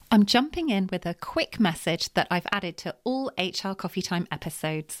I'm jumping in with a quick message that I've added to all HR Coffee Time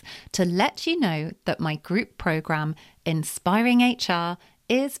episodes to let you know that my group program, Inspiring HR,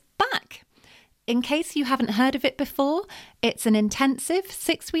 is back. In case you haven't heard of it before, it's an intensive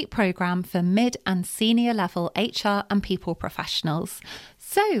 6-week program for mid and senior level HR and people professionals.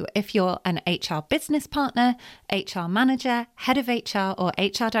 So if you're an HR business partner, HR manager, head of HR or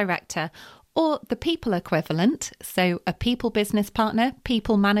HR director, or the people equivalent, so a people business partner,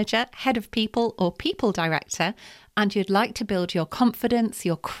 people manager, head of people or people director, and you'd like to build your confidence,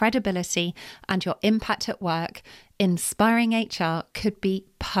 your credibility and your impact at work, Inspiring HR could be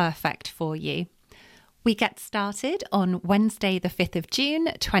perfect for you. We get started on Wednesday the 5th of June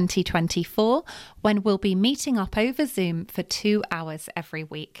 2024 when we'll be meeting up over Zoom for 2 hours every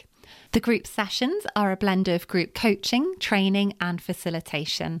week. The group sessions are a blend of group coaching, training and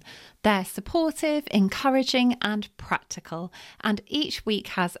facilitation. They're supportive, encouraging and practical, and each week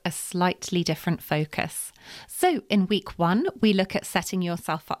has a slightly different focus. So in week 1, we look at setting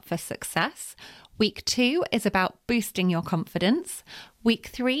yourself up for success. Week 2 is about boosting your confidence. Week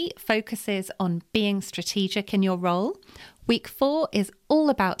 3 focuses on being strategic in your role. Week 4 is all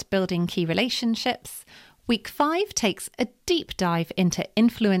about building key relationships. Week 5 takes a deep dive into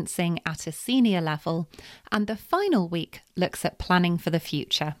influencing at a senior level, and the final week looks at planning for the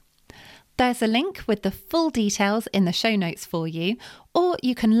future. There's a link with the full details in the show notes for you, or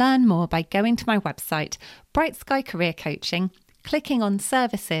you can learn more by going to my website, Bright Sky Career Coaching, clicking on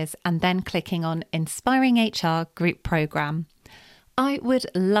Services, and then clicking on Inspiring HR Group Programme. I would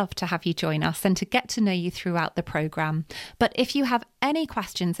love to have you join us and to get to know you throughout the programme. But if you have any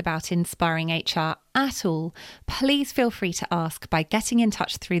questions about Inspiring HR at all, please feel free to ask by getting in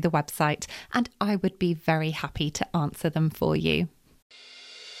touch through the website, and I would be very happy to answer them for you.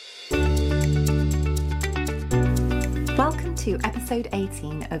 Welcome to episode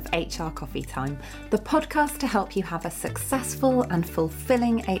 18 of HR Coffee Time, the podcast to help you have a successful and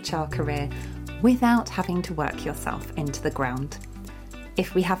fulfilling HR career without having to work yourself into the ground.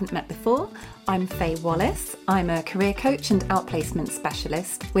 If we haven't met before, I'm Faye Wallace. I'm a career coach and outplacement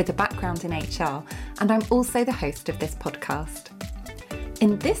specialist with a background in HR, and I'm also the host of this podcast.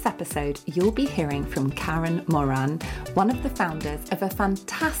 In this episode, you'll be hearing from Karen Moran, one of the founders of a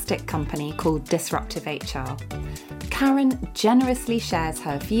fantastic company called Disruptive HR. Karen generously shares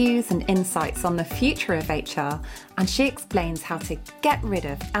her views and insights on the future of HR, and she explains how to get rid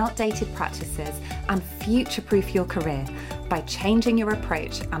of outdated practices and future-proof your career by changing your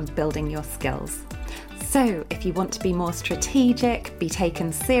approach and building your skills. So if you want to be more strategic, be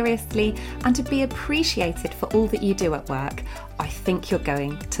taken seriously, and to be appreciated for all that you do at work, I think you're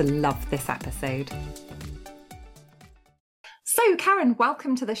going to love this episode. So Karen,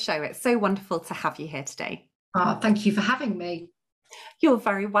 welcome to the show. It's so wonderful to have you here today. Thank you for having me. You're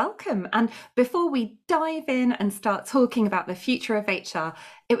very welcome. And before we dive in and start talking about the future of HR,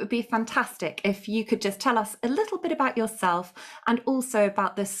 it would be fantastic if you could just tell us a little bit about yourself and also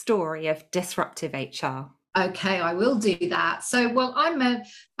about the story of Disruptive HR. Okay, I will do that. So, well, I'm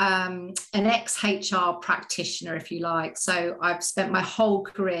an ex-HR practitioner, if you like. So I've spent my whole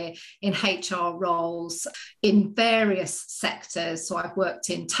career in HR roles in various sectors. So I've worked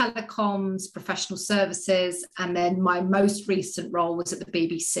in telecoms, professional services, and then my most recent role was at the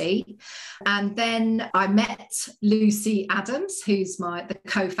BBC. And then I met Lucy Adams, who's the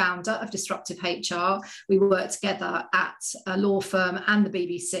co-founder of Disruptive HR. We worked together at a law firm and the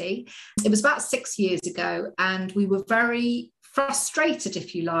BBC. It was about 6 years ago. And we were very frustrated,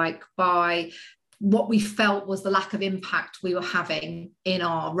 if you like, by what we felt was the lack of impact we were having in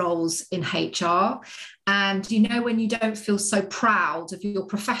our roles in HR. And, you know, when you don't feel so proud of your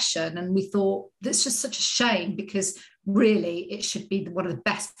profession, and we thought that's just such a shame because really it should be one of the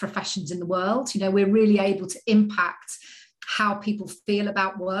best professions in the world. You know, we're really able to impact how people feel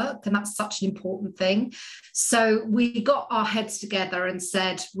about work, and that's such an important thing. So we got our heads together and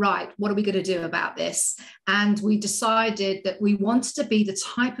said, right, what are we going to do about this? And we decided that we wanted to be the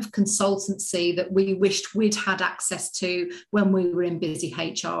type of consultancy that we wished we'd had access to when we were in busy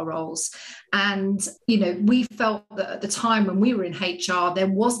HR roles. And, you know, we felt that at the time when we were in HR, there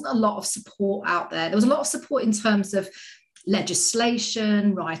wasn't a lot of support out there. There was a lot of support in terms of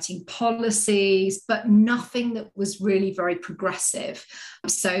legislation, writing policies, but nothing that was really very progressive.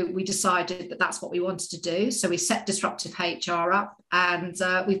 So we decided that that's what we wanted to do. So we set Disruptive HR up, and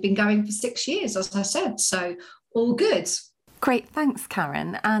we've been going for 6 years, as I said. So all good. Great, thanks,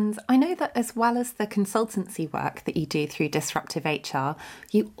 Karen. And I know that as well as the consultancy work that you do through Disruptive HR,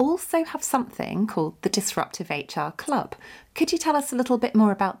 you also have something called the Disruptive HR Club. Could you tell us a little bit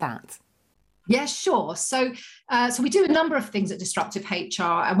more about that? Yeah, sure. So we do a number of things at Disruptive HR.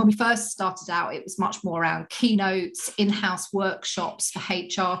 And when we first started out, it was much more around keynotes, in-house workshops for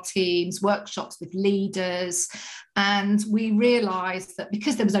HR teams, workshops with leaders. And we realized that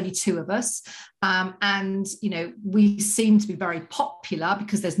because there was only two of us, and we seem to be very popular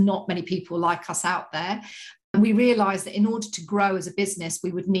because there's not many people like us out there. And we realized that in order to grow as a business,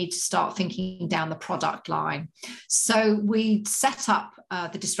 we would need to start thinking down the product line. So we set up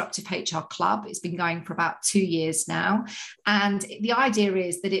the Disruptive HR Club. It's been going for about 2 years now. And the idea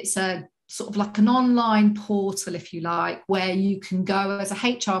is that it's a sort of like an online portal, if you like, where you can go as a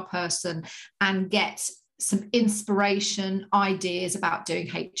HR person and get some inspiration, ideas about doing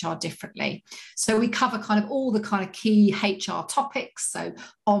HR differently. So we cover kind of all the kind of key HR topics, so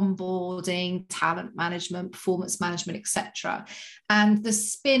onboarding, talent management, performance management, etc. And the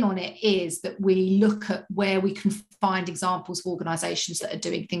spin on it is that we look at where we can find examples of organizations that are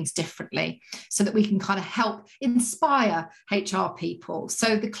doing things differently so that we can kind of help inspire HR people.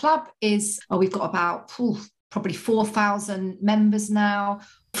 So the club is, we've got about probably 4,000 members now,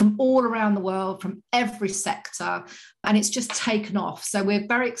 from all around the world, from every sector, and it's just taken off. So we're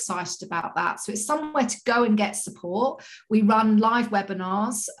very excited about that. So it's somewhere to go and get support. We run live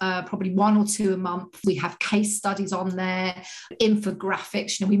webinars, probably 1 or 2 a month. We have case studies on there,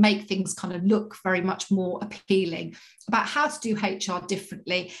 infographics. We make things kind of look very much more appealing about how to do HR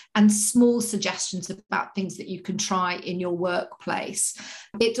differently, and small suggestions about things that you can try in your workplace.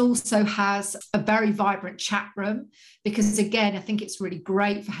 It also has a very vibrant chat room because, again, I think it's really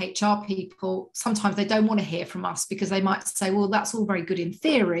great for HR people. Sometimes they don't want to hear from us because they might say, well, that's all very good in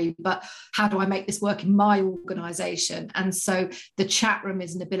theory, but how do I make this work in my organization? And so the chat room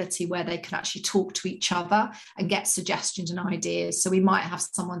is an ability where they can actually talk to each other and get suggestions and ideas. So we might have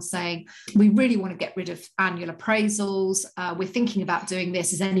someone saying, we really want to get rid of annual appraisals. We're thinking about doing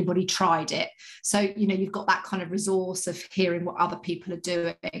this. Has anybody tried it? So, you've got that kind of resource of hearing what other people are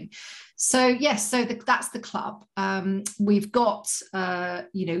doing. So yes, that's the club. We've got,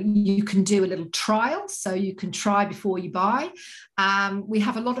 you can do a little trial, so you can try before you buy. We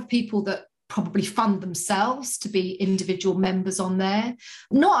have a lot of people that probably fund themselves to be individual members on there.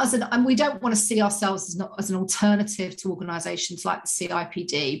 And we don't want to see ourselves as an alternative to organisations like the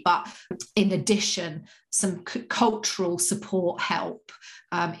CIPD, but in addition, some cultural support help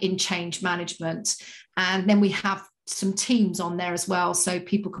in change management. And then we have some teams on there as well, so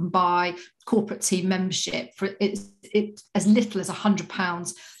people can buy corporate team membership for it's as little as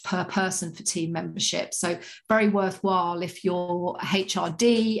 £100 per person for team membership. So very worthwhile if you're a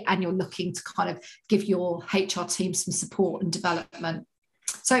HRD and you're looking to kind of give your HR team some support and development.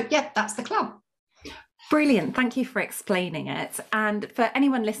 So yeah, that's the club. Brilliant. Thank you for explaining it. And for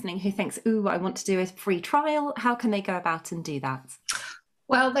anyone listening who thinks, I want to do a free trial, how can they go about and do that?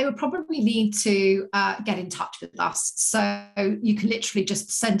 Well, they would probably need to get in touch with us. So you can literally just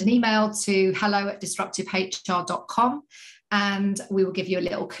send an email to hello@disruptivehr.com and we will give you a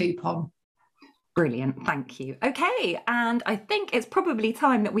little coupon. Brilliant. Thank you. Okay. And I think it's probably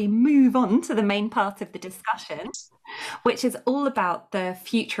time that we move on to the main part of the discussion, which is all about the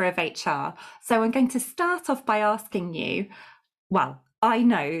future of HR. So I'm going to start off by asking you, I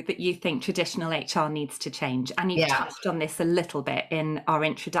know that you think traditional HR needs to change, and you touched on this a little bit in our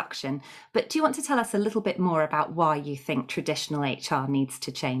introduction, but do you want to tell us a little bit more about why you think traditional HR needs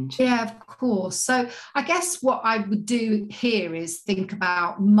to change? Yeah, of course. So I guess what I would do here is think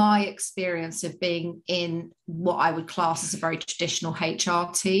about my experience of being in what I would class as a very traditional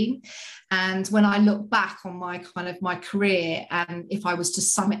HR team. And when I look back on my career, and if I was to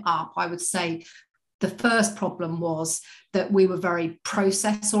sum it up, I would say the first problem was that we were very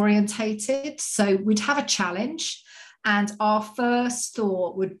process orientated. So we'd have a challenge and our first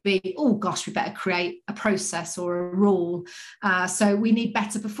thought would be, oh gosh, we better create a process or a rule. So we need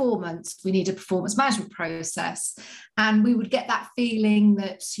better performance. We need a performance management process. And we would get that feeling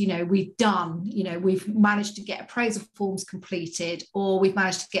that, we've managed to get appraisal forms completed, or we've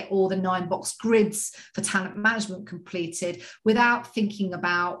managed to get all the 9-box grids for talent management completed without thinking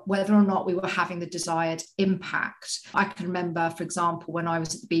about whether or not we were having the desired impact. I can remember, for example, when I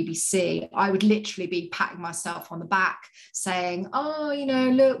was at the BBC, I would literally be patting myself on the back saying,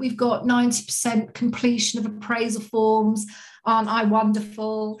 look, we've got 90% completion of appraisal forms. Aren't I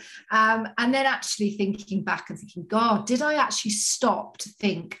wonderful? And then actually thinking back and thinking, God, did I actually stop to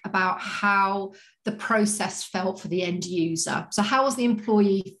think about how the process felt for the end user? So how was the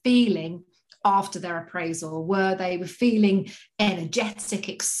employee feeling after their appraisal? Were they feeling energetic,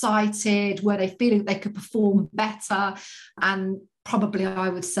 excited? Were they feeling they could perform better? And probably I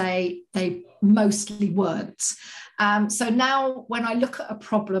would say they mostly weren't. So now when I look at a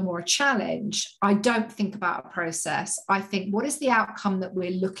problem or a challenge, I don't think about a process. I think, what is the outcome that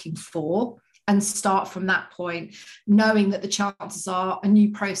we're looking for? And start from that point, knowing that the chances are a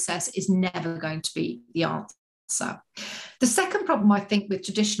new process is never going to be the answer. The second problem, I think, with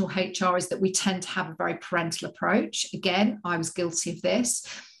traditional HR is that we tend to have a very parental approach. Again, I was guilty of this.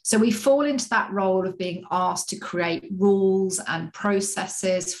 So we fall into that role of being asked to create rules and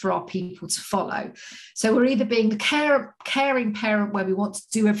processes for our people to follow. So we're either being the caring parent where we want to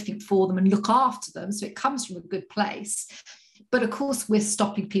do everything for them and look after them. So it comes from a good place. But of course, we're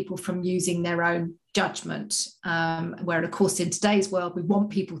stopping people from using their own judgment, where, of course, in today's world, we want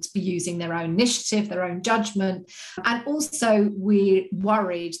people to be using their own initiative, their own judgment. And also, we're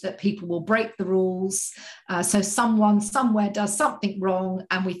worried that people will break the rules. So someone somewhere does something wrong,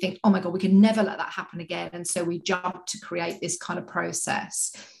 and we think, oh my God, we can never let that happen again. And so we jump to create this kind of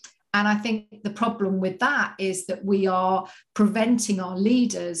process. And I think the problem with that is that we are preventing our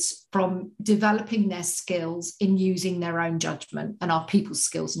leaders from developing their skills in using their own judgment, and our people's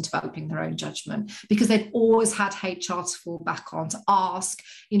skills in developing their own judgment, because they've always had HR to fall back on, to ask,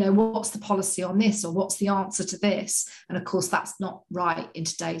 what's the policy on this, or what's the answer to this? And of course, that's not right in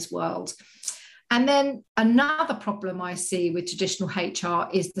today's world. And then another problem I see with traditional HR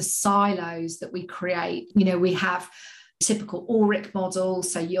is the silos that we create. We have typical Ulrich model.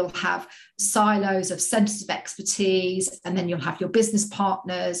 So you'll have silos of centers of expertise, and then you'll have your business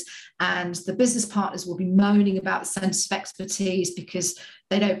partners, and the business partners will be moaning about the centers of expertise because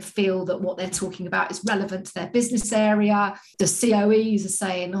they don't feel that what they're talking about is relevant to their business area. The COEs are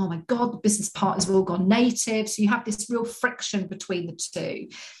saying, oh my God, the business partners have all gone native. So you have this real friction between the two.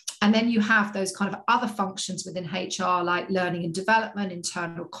 And then you have those kind of other functions within HR, like learning and development,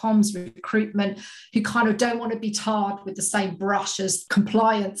 internal comms, recruitment, who kind of don't want to be tarred with the same brush as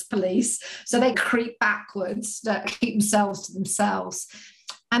compliance police. So they creep backwards to keep themselves to themselves.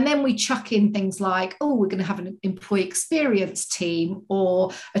 And then we chuck in things like, oh, we're going to have an employee experience team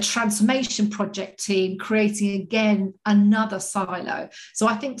or a transformation project team, creating, again, another silo. So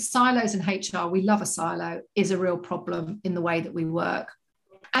I think silos in HR, we love a silo, is a real problem in the way that we work.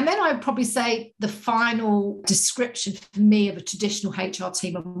 And then I would probably say the final description for me of a traditional HR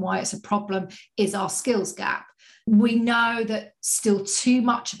team and why it's a problem is our skills gap. We know that still too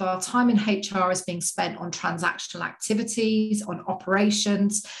much of our time in HR is being spent on transactional activities, on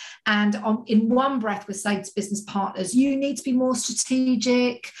operations. And in one breath, we're saying to business partners, you need to be more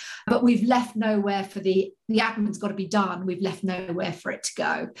strategic, but we've left nowhere for the admin's got to be done. We've left nowhere for it to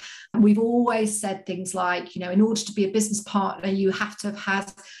go. And we've always said things like, in order to be a business partner, you have to have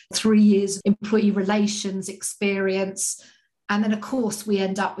had 3 years employee relations experience. And then, of course, we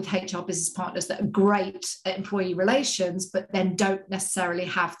end up with HR business partners that are great at employee relations, but then don't necessarily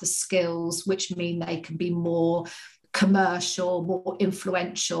have the skills, which mean they can be more commercial, more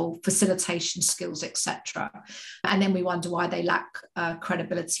influential, facilitation skills, etc. And then we wonder why they lack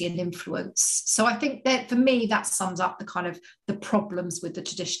credibility and influence. So I think that, for me, that sums up the kind of the problems with the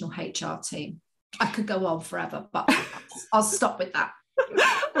traditional HR team. I could go on forever, but I'll stop with that.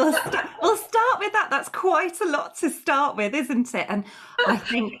 We'll start with that. That's quite a lot to start with, isn't it? And I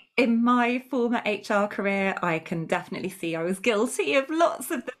think in my former HR career, I can definitely see I was guilty of lots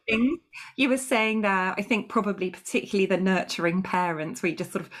of the things you were saying there. I think probably particularly the nurturing parents, where you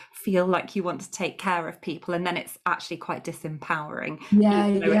just sort of feel like you want to take care of people, and then it's actually quite disempowering. Yeah,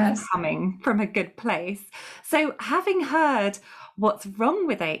 yes. It's coming from a good place. So having heard what's wrong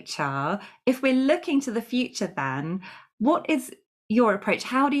with HR, if we're looking to the future, then what is your approach?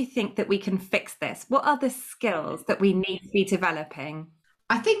 How do you think that we can fix this? What are the skills that we need to be developing?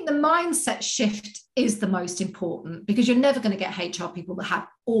 I think the mindset shift is the most important, because you're never going to get HR people that have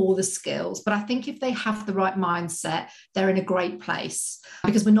all the skills. But I think if they have the right mindset, they're in a great place,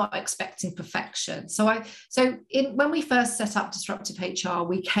 because we're not expecting perfection. When we first set up Disruptive HR,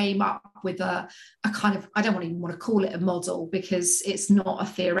 we came up with a kind of, I don't even want to call it a model, because it's not a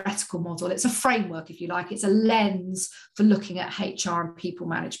theoretical model. It's a framework, if you like. It's a lens for looking at HR and people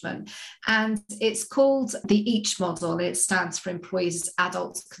management. And it's called the EACH model. It stands for Employees,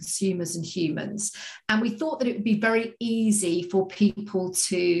 Adults, Consumers and Humans. And we thought that it would be very easy for people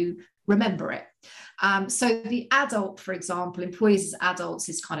to remember it. So the adult, for example, employees as adults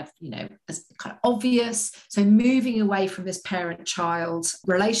is kind of, as kind of obvious. So moving away from this parent-child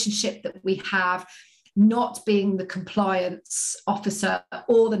relationship that we have, not being the compliance officer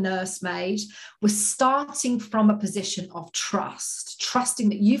or the nursemaid, we're starting from a position of trust, trusting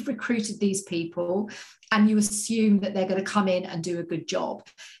that you've recruited these people and you assume that they're going to come in and do a good job.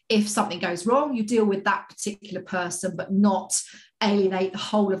 If something goes wrong, you deal with that particular person, but not alienate the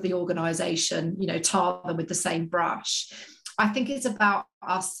whole of the organization, tar them with the same brush. I think it's about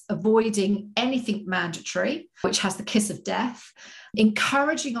us avoiding anything mandatory, which has the kiss of death,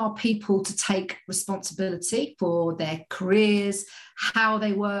 encouraging our people to take responsibility for their careers, how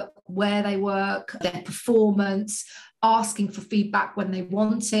they work, where they work, their performance, asking for feedback when they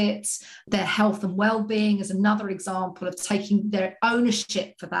want it. Their health and well-being is another example of taking their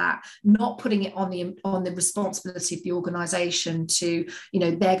ownership for that, not putting it on the responsibility of the organization to,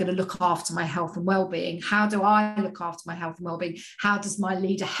 they're going to look after my health and well-being. How do I look after my health and well-being? How does my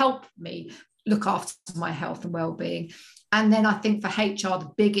leader help me look after my health and well-being? And then I think for HR,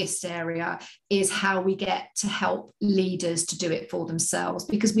 the biggest area is how we get to help leaders to do it for themselves,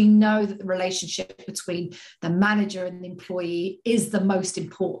 because we know that the relationship between the manager and the employee is the most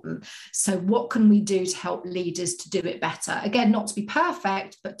important. So what can we do to help leaders to do it better? Again, not to be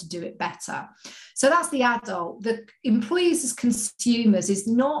perfect, but to do it better. So that's the adult. The employees as consumers is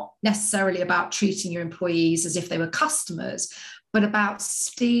not necessarily about treating your employees as if they were customers, but about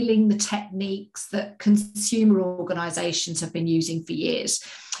stealing the techniques that consumer organizations have been using for years.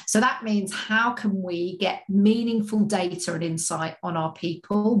 So that means, how can we get meaningful data and insight on our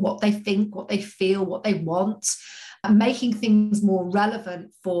people, what they think, what they feel, what they want, and making things more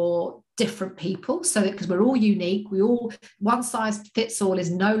relevant for different people, so that, because we're all unique, one size fits all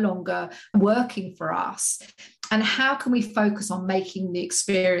is no longer working for us. And how can we focus on making the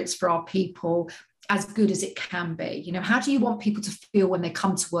experience for our people as good as it can be? How do you want people to feel when they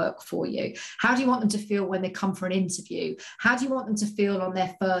come to work for you? How do you want them to feel when they come for an interview? How do you want them to feel on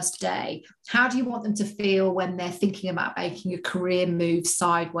their first day? How do you want them to feel when they're thinking about making a career move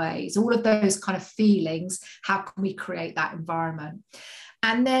sideways? All of those kind of feelings, how can we create that environment?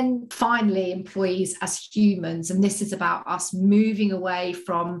 And then finally, employees as humans. And this is about us moving away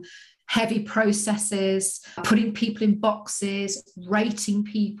from heavy processes, putting people in boxes, rating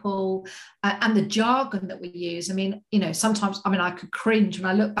people, and the jargon that we use. Sometimes, I could cringe when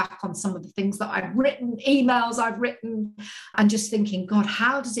I look back on some of the things that I've written, emails I've written, and just thinking, God,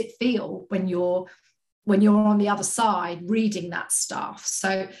 how does it feel when you're on the other side reading that stuff?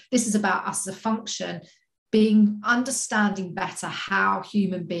 So this is about us as a function understanding better how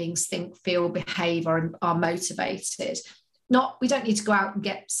human beings think, feel, behave, or are motivated. We don't need to go out and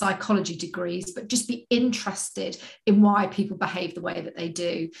get psychology degrees, but just be interested in why people behave the way that they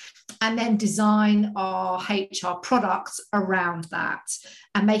do. And then design our HR products around that,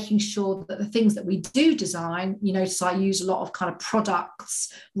 and making sure that the things that we do design, so I use a lot of kind of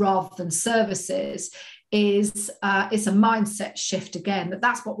products rather than services, is it's a mindset shift again,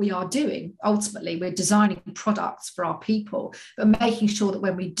 that's what we are doing. Ultimately, we're designing products for our people, but making sure that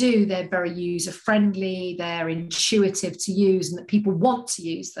when we do, they're very user friendly, they're intuitive to use, and that people want to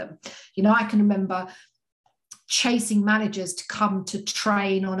use them. I can remember chasing managers to come to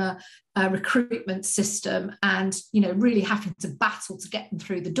train on a recruitment system, and really having to battle to get them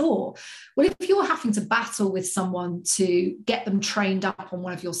through the door. Well, if you're having to battle with someone to get them trained up on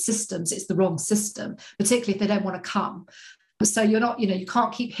one of your systems, it's the wrong system, particularly if they don't want to come. So you're not, you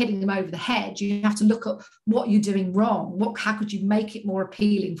can't keep hitting them over the head. You have to look at what you're doing wrong. How could you make it more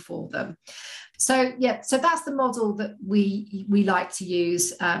appealing for them? So that's the model that we like to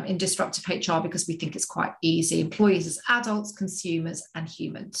use in disruptive HR, because we think it's quite easy. Employees as adults, consumers, and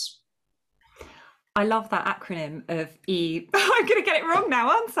humans. I love that acronym of E. I'm going to get it wrong now,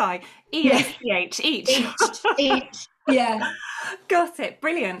 aren't I? EACH, each. Each. Yeah. Got it.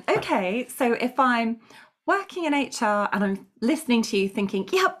 Brilliant. Okay. So if I'm working in HR and I'm listening to you thinking,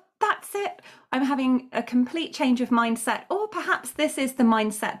 yep, that's it, I'm having a complete change of mindset, or perhaps this is the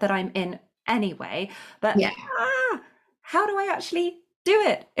mindset that I'm in anyway, but how do I actually do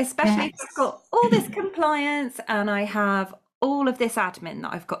it? Especially if I've got all this compliance and I have all of this admin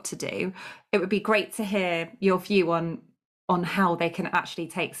that I've got to do. It would be great to hear your view on how they can actually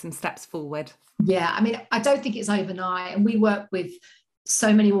take some steps forward. Yeah, I don't think it's overnight, and we work with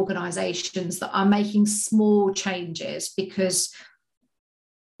so many organizations that are making small changes, because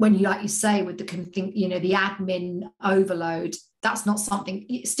when you, like you say, with the admin overload, that's not something,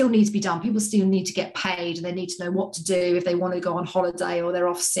 it still needs to be done. People still need to get paid, and they need to know what to do if they want to go on holiday or they're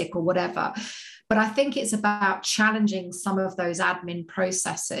off sick or whatever. But I think it's about challenging some of those admin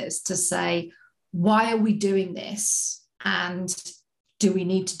processes to say, why are we doing this? And do we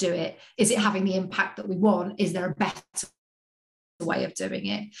need to do it? Is it having the impact that we want? Is there a better way of doing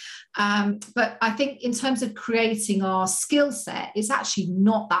it? But I think in terms of creating our skill set, it's actually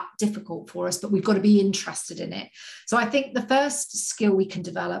not that difficult for us, but we've got to be interested in it. So I think the first skill we can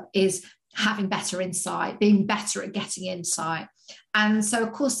develop is having better insight, being better at getting insight. And so,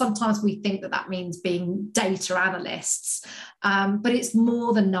 of course, sometimes we think that means being data analysts, but it's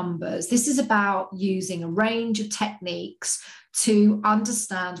more than numbers. This is about using a range of techniques to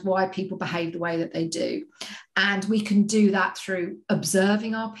understand why people behave the way that they do. And we can do that through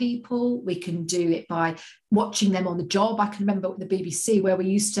observing our people. We can do it by watching them on the job. I can remember with the BBC where we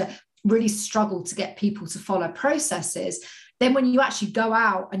used to really struggle to get people to follow processes. Then when you actually go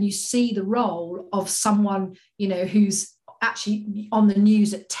out and you see the role of someone, who's actually on the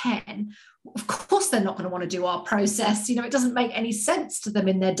news at 10, of course they're not going to want to do our process. It doesn't make any sense to them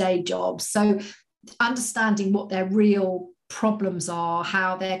in their day jobs. So understanding what their real problems are,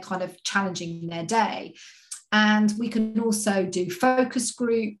 how they're kind of challenging their day. And we can also do focus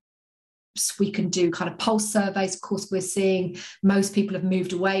groups. We can do kind of pulse surveys. Of course, we're seeing most people have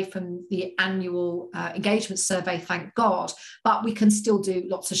moved away from the annual engagement survey, thank God, but we can still do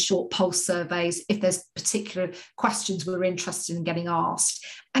lots of short pulse surveys if there's particular questions we're interested in getting asked,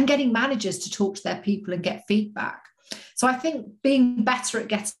 and getting managers to talk to their people and get feedback. So I think being better at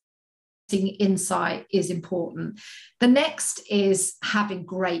getting insight is important. The next is having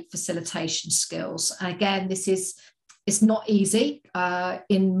great facilitation skills. And again, it's not easy.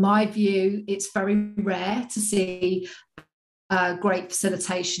 In my view, it's very rare to see great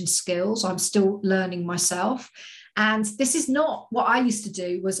facilitation skills. I'm still learning myself. And this is not what I used to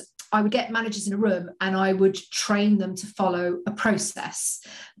do. Was I would get managers in a room and I would train them to follow a process,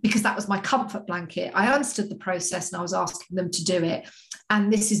 because that was my comfort blanket. I understood the process and I was asking them to do it.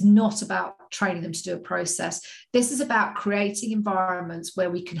 And this is not about training them to do a process. This is about creating environments where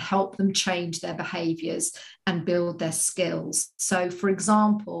we can help them change their behaviours and build their skills. So, for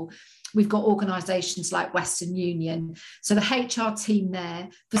example, we've got organisations like Western Union. So the HR team there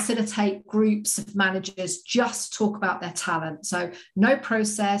facilitate groups of managers just talk about their talent. So no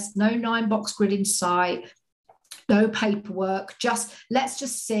process, no 9-box grid in sight, no paperwork, let's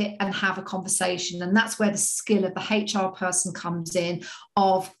just sit and have a conversation. And that's where the skill of the HR person comes in,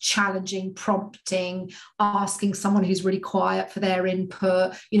 of challenging, prompting, asking someone who's really quiet for their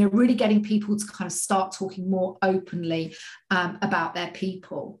input, really getting people to kind of start talking more openly about their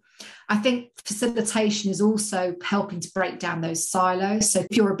people. I think facilitation is also helping to break down those silos. So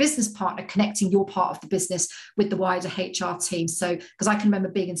if you're a business partner, connecting your part of the business with the wider HR team. So, because I can remember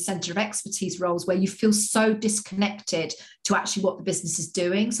being in centre of expertise roles where you feel so disconnected to actually what the business is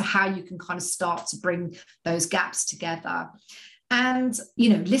doing. So how you can kind of start to bring those gaps together. And,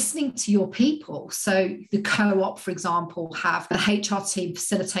 listening to your people. So the Co-op, for example, have the HR team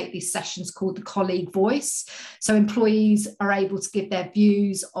facilitate these sessions called the colleague voice. So employees are able to give their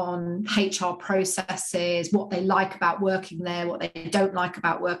views on HR processes, what they like about working there, what they don't like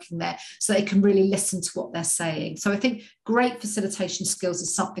about working there, so they can really listen to what they're saying. So I think great facilitation skills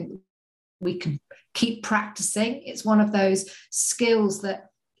is something we can keep practicing. It's one of those skills that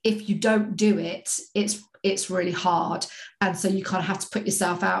if you don't do it, it's really hard. And so you kind of have to put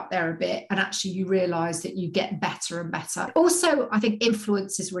yourself out there a bit, and actually you realize that you get better and better. Also, I think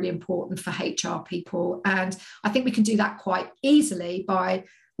influence is really important for HR people. And I think we can do that quite easily by,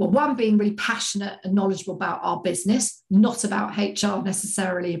 one, being really passionate and knowledgeable about our business, not about HR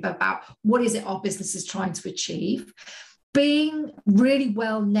necessarily, but about what is it our business is trying to achieve. Being really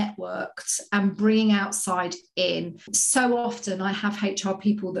well networked and bringing outside in. So often I have HR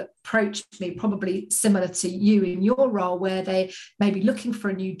people that approach me, probably similar to you in your role, where they may be looking for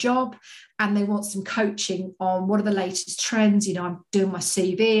a new job and they want some coaching on what are the latest trends. I'm doing my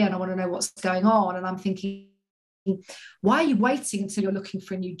CV and I want to know what's going on. And I'm thinking, why are you waiting until you're looking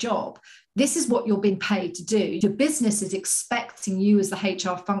for a new job? This is what you're being paid to do. Your business is expecting you as the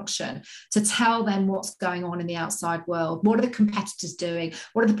HR function to tell them what's going on in the outside world. What are the competitors doing?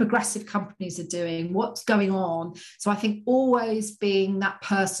 What are the progressive companies are doing? What's going on? So I think always being that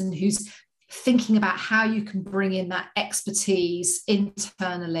person who's thinking about how you can bring in that expertise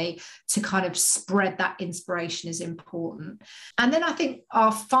internally to kind of spread that inspiration is important. And then I think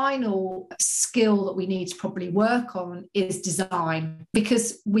our final skill that we need to probably work on is design,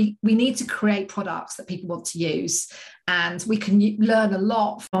 because we need to create products that people want to use. And we can learn a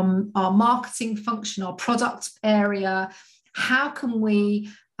lot from our marketing function, our product area. How can we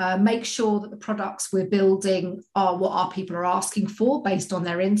make sure that the products we're building are what our people are asking for based on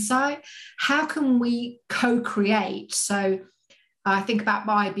their insight? How can we co-create? So I think about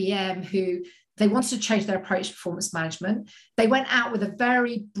IBM, who they wanted to change their approach to performance management. They went out with a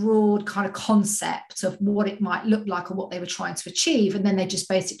very broad kind of concept of what it might look like or what they were trying to achieve. And then they just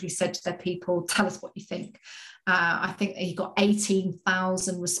basically said to their people, tell us what you think. I think he got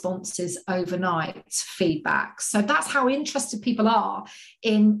 18,000 responses overnight, feedback. So that's how interested people are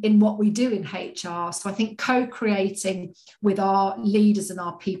in what we do in HR. So I think co-creating with our leaders and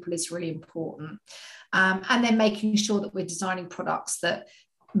our people is really important. And then making sure that we're designing products that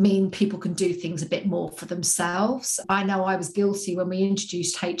mean people can do things a bit more for themselves. I know I was guilty when we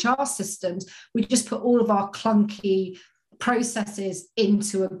introduced HR systems. We just put all of our clunky processes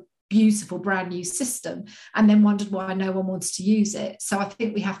into a beautiful brand new system and then wondered why no one wants to use it. So I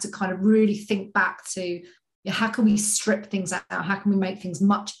think we have to kind of really think back to, how can we strip things out? How can we make things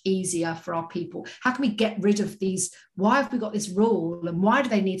much easier for our people? How can we get rid of these? Why have we got this rule? And why do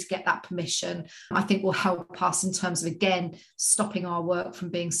they need to get that permission? I think will help us in terms of, again, stopping our work from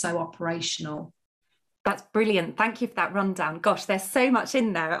being so operational. That's brilliant. Thank you for that rundown. Gosh, there's so much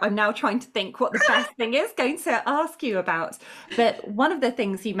in there. I'm now trying to think what the best thing is going to ask you about. But one of the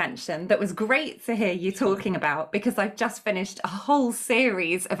things you mentioned that was great to hear you talking about, because I've just finished a whole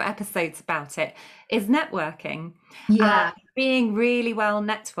series of episodes about it, is networking. Yeah. Being really well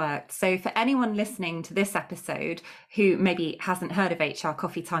networked. So for anyone listening to this episode who maybe hasn't heard of HR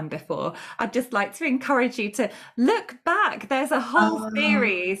Coffee Time before, I'd just like to encourage you to look back. There's a whole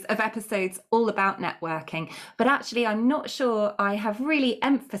series of episodes all about networking, but actually I'm not sure I have really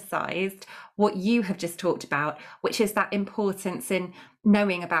emphasized what you have just talked about, which is that importance in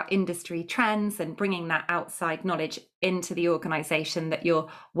knowing about industry trends and bringing that outside knowledge into the organization that you're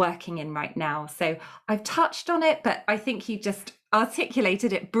working in right now. So I've touched on it, but I think you just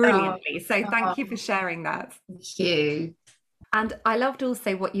articulated it brilliantly. So thank you for sharing that. Thank you. And I loved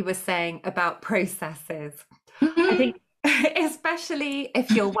also what you were saying about processes. I think especially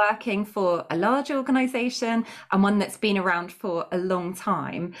if you're working for a large organization and one that's been around for a long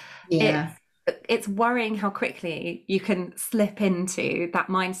time, it's worrying how quickly you can slip into that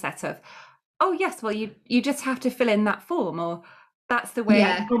mindset of, oh yes, well you just have to fill in that form, or that's the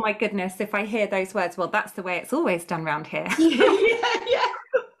way, oh my goodness, if I hear those words, well, that's the way it's always done around here.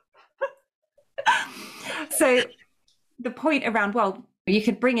 So the point around, well, you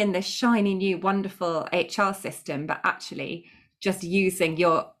could bring in this shiny new wonderful HR system, but actually just using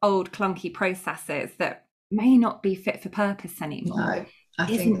your old clunky processes that may not be fit for purpose anymore. No,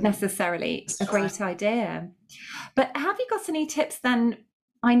 isn't necessarily a great idea. But have you got any tips then?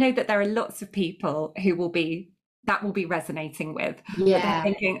 I know that there are lots of people who will be resonating with. They're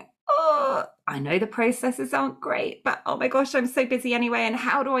thinking, oh, I know the processes aren't great, but oh my gosh, I'm so busy anyway. And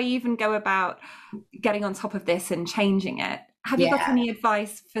how do I even go about getting on top of this and changing it? Have you got any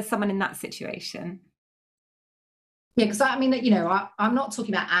advice for someone in that situation? Yeah, because I mean, I'm not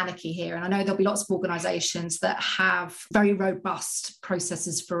talking about anarchy here. And I know there'll be lots of organizations that have very robust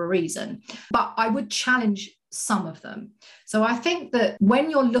processes for a reason, but I would challenge some of them. So I think that when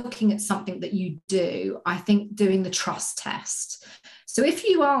you're looking at something that you do, I think doing the trust test. So if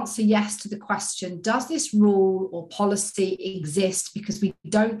you answer yes to the question, does this rule or policy exist because we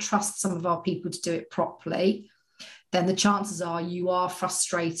don't trust some of our people to do it properly, then the chances are you are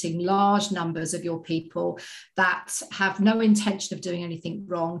frustrating large numbers of your people that have no intention of doing anything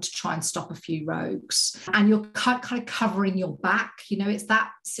wrong to try and stop a few rogues. And you're kind of covering your back. It's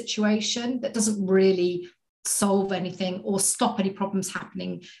that situation that doesn't really solve anything or stop any problems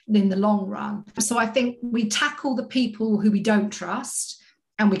happening in the long run. So I think we tackle the people who we don't trust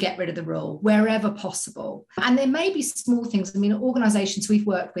and we get rid of the rule wherever possible. And there may be small things. I mean, organizations we've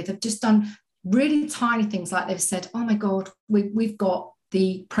worked with have just done really tiny things, like they've said, oh my God, we've got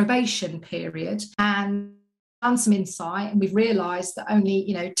the probation period and done some insight, and we've realized that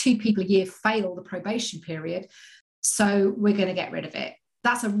only 2 people a year fail the probation period, so we're going to get rid of it.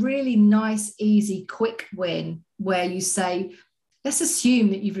 That's a really nice, easy, quick win where you say, let's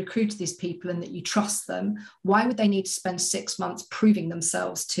assume that you've recruited these people and that you trust them. Why would they need to spend 6 months proving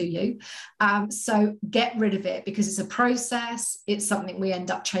themselves to you? So get rid of it, because it's a process. It's something we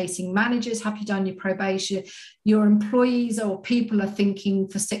end up chasing managers. Have you done your probation? Your employees or people are thinking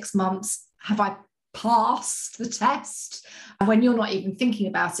for 6 months, have I passed the test? When you're not even thinking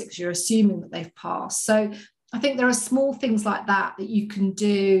about it because you're assuming that they've passed. So I think there are small things like that you can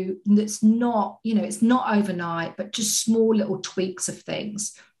do that's not, it's not overnight, but just small little tweaks of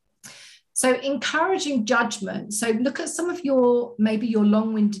things. So encouraging judgment. So look at some of maybe your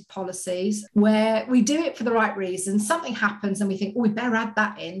long-winded policies where we do it for the right reasons. Something happens and we think, oh, we better add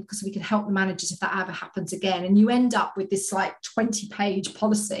that in because we can help the managers if that ever happens again. And you end up with this 20-page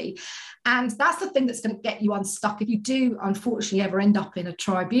policy. And that's the thing that's going to get you unstuck. If you do, unfortunately, ever end up in a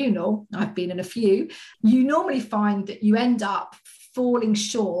tribunal, I've been in a few, you normally find that you end up falling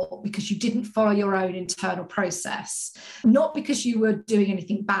short because you didn't follow your own internal process, not because you were doing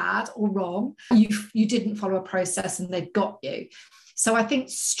anything bad or wrong. You didn't follow a process and they've got you. So I think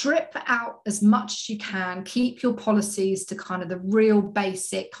strip out as much as you can, keep your policies to kind of the real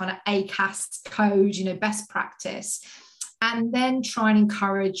basic kind of ACAS code, best practice, and then try and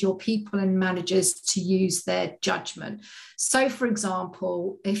encourage your people and managers to use their judgment. So, for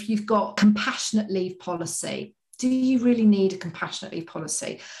example, if you've got compassionate leave policy, do you really need a compassionate leave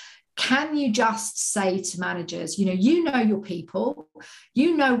policy? Can you just say to managers, you know your people,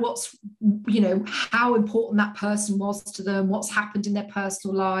 what's, how important that person was to them, what's happened in their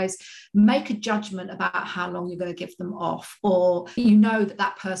personal lives, make a judgment about how long you're going to give them off, or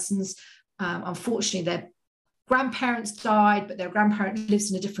that person's, unfortunately, their grandparents died, but their grandparent lives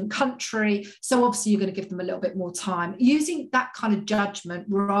in a different country. So obviously you're going to give them a little bit more time, using that kind of judgment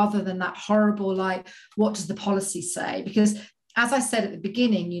rather than that horrible, like, what does the policy say? Because as I said at the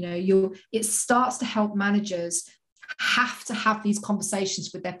beginning, it starts to help managers have to have these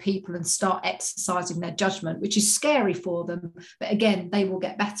conversations with their people and start exercising their judgment, which is scary for them. But again, they will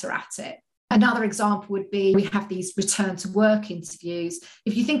get better at it. Another example would be, we have these return to work interviews.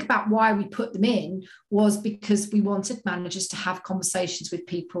 If you think about why we put them in, was because we wanted managers to have conversations with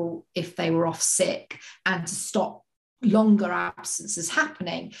people if they were off sick and to stop longer absences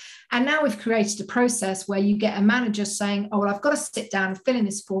happening. And now we've created a process where you get a manager saying, oh, well, I've got to sit down and fill in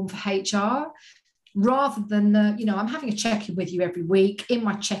this form for HR, rather than I'm having a check-in with you every week. In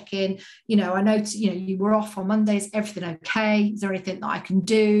my check-in, I know you were off on Mondays, everything okay? Is there anything that I can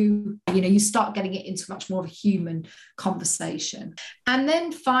do? You start getting it into much more of a human conversation. And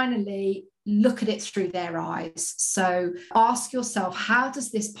then finally, look at it through their eyes. So ask yourself, how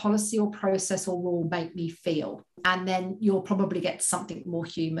does this policy or process or rule make me feel? And then you'll probably get something more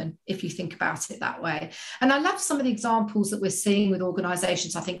human if you think about it that way. And I love some of the examples that we're seeing with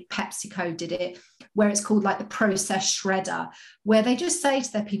organizations. I think PepsiCo did it, where it's called like the process shredder, where they just say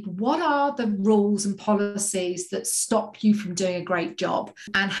to their people, what are the rules and policies that stop you from doing a great job?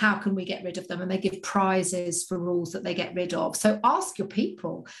 And how can we get rid of them? And they give prizes for rules that they get rid of. So ask your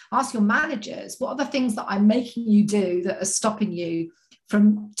people, ask your managers, what are the things that I'm making you do that are stopping you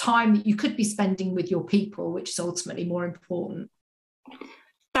from time that you could be spending with your people, which is ultimately more important.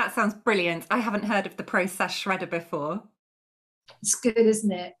 That sounds brilliant. I haven't heard of the process shredder before. It's good,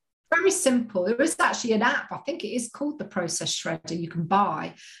 isn't it? Very simple. There is actually an app, I think it is called the Process Shredder, you can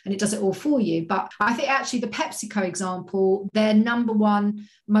buy, and it does it all for you. But I think actually the PepsiCo example, their number one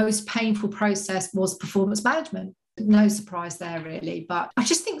most painful process was performance management. No surprise there, really. But I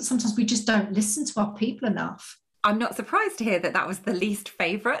just think sometimes we just don't listen to our people enough. I'm not surprised to hear that that was the least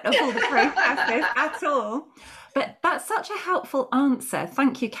favourite of all the processes at all. But that's such a helpful answer.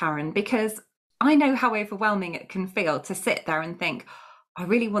 Thank you, Karen, because I know how overwhelming it can feel to sit there and think, I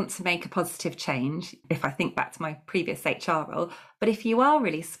really want to make a positive change, if I think back to my previous HR role. But if you are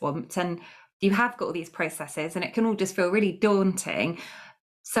really swamped and you have got all these processes and it can all just feel really daunting.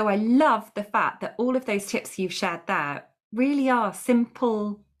 So I love the fact that all of those tips you've shared there really are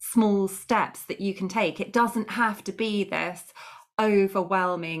simple, small steps that you can take. It doesn't have to be this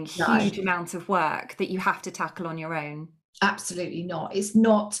overwhelming, huge amount of work that you have to tackle on your own. Absolutely not. It's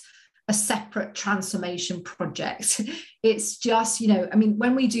not a separate transformation project. It's just,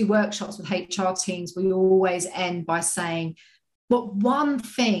 when we do workshops with HR teams, we always end by saying, what one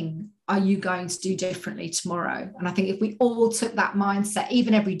thing are you going to do differently tomorrow? And I think if we all took that mindset,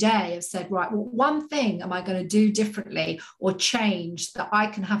 even every day, and said, right, well, one thing am I going to do differently or change that I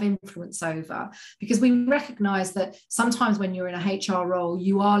can have influence over? Because we recognize that sometimes when you're in a HR role,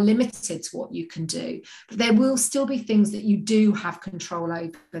 you are limited to what you can do. But there will still be things that you do have control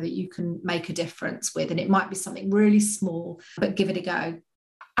over that you can make a difference with. And it might be something really small, but give it a go.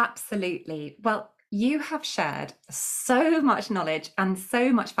 Absolutely. Well, you have shared so much knowledge and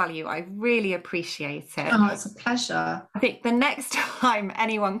so much value. I really appreciate it. Oh, it's a pleasure. I think the next time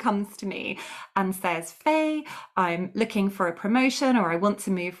anyone comes to me and says, Faye, I'm looking for a promotion, or I want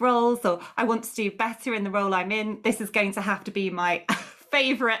to move roles, or I want to do better in the role I'm in, this is going to have to be my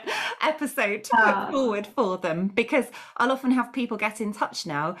favourite episode to put forward for them, because I'll often have people get in touch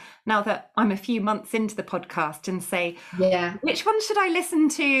now that I'm a few months into the podcast and say, which one should I listen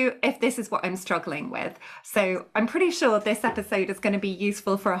to if this is what I'm struggling with? So I'm pretty sure this episode is going to be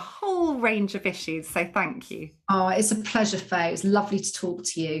useful for a whole range of issues. So thank you. Oh, it's a pleasure, Faye. It's lovely to talk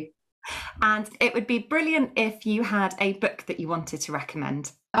to you. And it would be brilliant if you had a book that you wanted to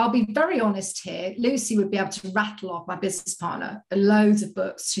recommend. I'll be very honest here. Lucy would be able to rattle off, my business partner, loads of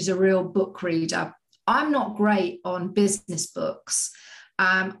books. She's a real book reader. I'm not great on business books.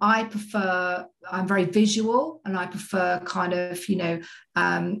 I'm very visual, and I prefer kind of,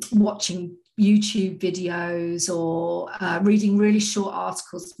 watching YouTube videos or reading really short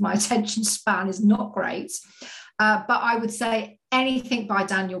articles. My attention span is not great. But I would say anything by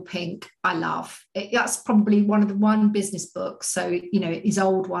Daniel Pink, I love. That's probably one business book. So, his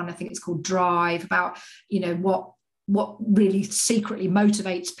old one, I think it's called Drive, about, what really secretly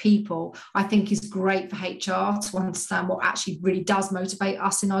motivates people, I think is great for HR to understand what actually really does motivate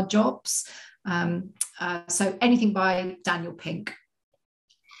us in our jobs. So anything by Daniel Pink.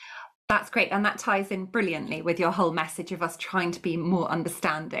 That's great. And that ties in brilliantly with your whole message of us trying to be more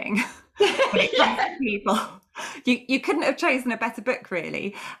understanding when it comes to people. You couldn't have chosen a better book,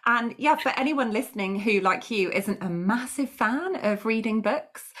 really. And yeah, for anyone listening who, like you, isn't a massive fan of reading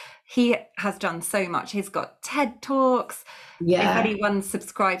books, he has done so much. He's got TED Talks. Yeah. If anyone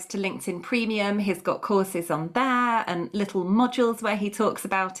subscribes to LinkedIn Premium, he's got courses on there and little modules where he talks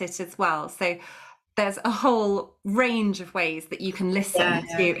about it as well. So there's a whole range of ways that you can listen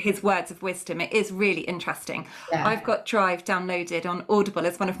to his words of wisdom. It is really interesting. Yeah. I've got Drive downloaded on Audible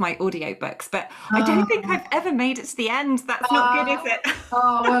as one of my audiobooks, but I don't think I've ever made it to the end. That's not good, is it?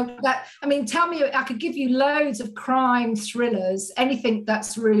 Tell me, I could give you loads of crime thrillers, anything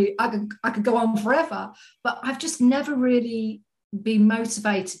that's really, I could go on forever, but I've just never really been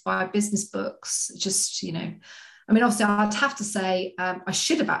motivated by business books. Just, obviously, I'd have to say I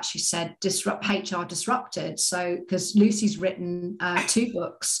should have actually said HR Disrupted. So, because Lucy's written 2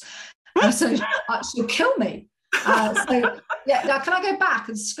 books, so she'll kill me. Now, can I go back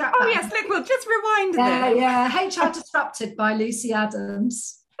and scrap that? Oh, yes, look, we'll just rewind them. Yeah, HR Disrupted by Lucy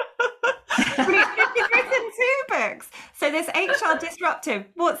Adams. You've written 2 books. So there's HR Disruptive.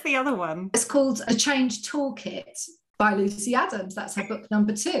 What's the other one? It's called A Change Toolkit by Lucy Adams. That's her book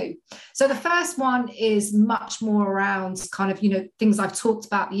number 2. So the first one is much more around kind of, things I've talked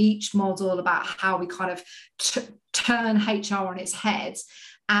about, the EACH model, about how we kind of turn HR on its head.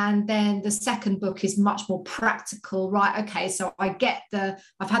 And then the second book is much more practical, right? Okay, so I've had the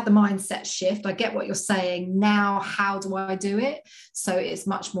mindset shift. I get what you're saying. Now, how do I do it? So it's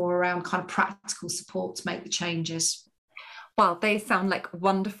much more around kind of practical support to make the changes. Well, they sound like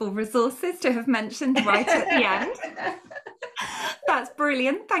wonderful resources to have mentioned right at the end. That's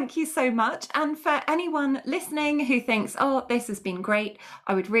brilliant. Thank you so much. And for anyone listening who thinks, oh, this has been great,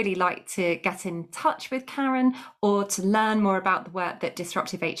 I would really like to get in touch with Karen or to learn more about the work that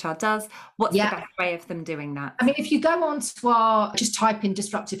Disruptive HR does. What's the best way of them doing that? If you go on to just type in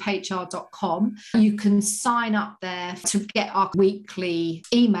disruptivehr.com, you can sign up there to get our weekly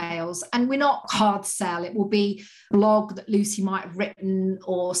emails. And we're not hard sell. It will be a blog that Lucy might have written,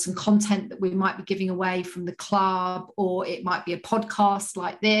 or some content that we might be giving away from the club, or it might be a podcast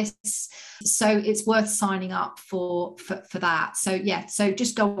like this. So it's worth signing up for that. So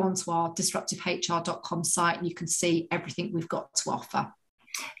just go on to our disruptivehr.com site and you can see everything we've got to offer.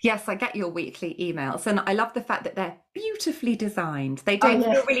 Yes, I get your weekly emails, and I love the fact that they're beautifully designed. They don't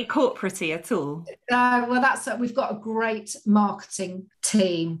feel really corporate-y at all. We've got a great marketing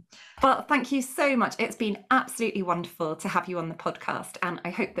team. Well, thank you so much. It's been absolutely wonderful to have you on the podcast, and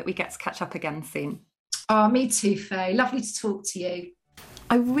I hope that we get to catch up again soon. Oh, me too, Faye. Lovely to talk to you.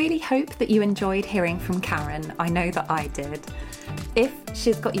 I really hope that you enjoyed hearing from Karen. I know that I did. If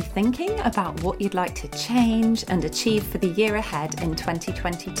she's got you thinking about what you'd like to change and achieve for the year ahead in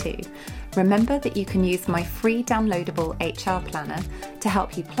 2022, remember that you can use my free downloadable HR planner to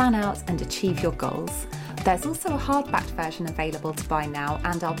help you plan out and achieve your goals. There's also a hardback version available to buy now,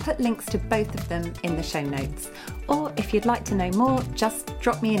 and I'll put links to both of them in the show notes. Or if you'd like to know more, just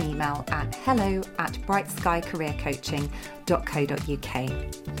drop me an email at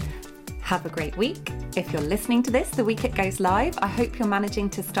hello@brightskycareercoaching.co.uk. Have a great week. If you're listening to this the week it goes live, I hope you're managing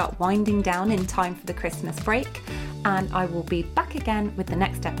to start winding down in time for the Christmas break, and I will be back again with the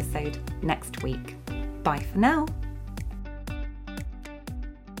next episode next week. Bye for now.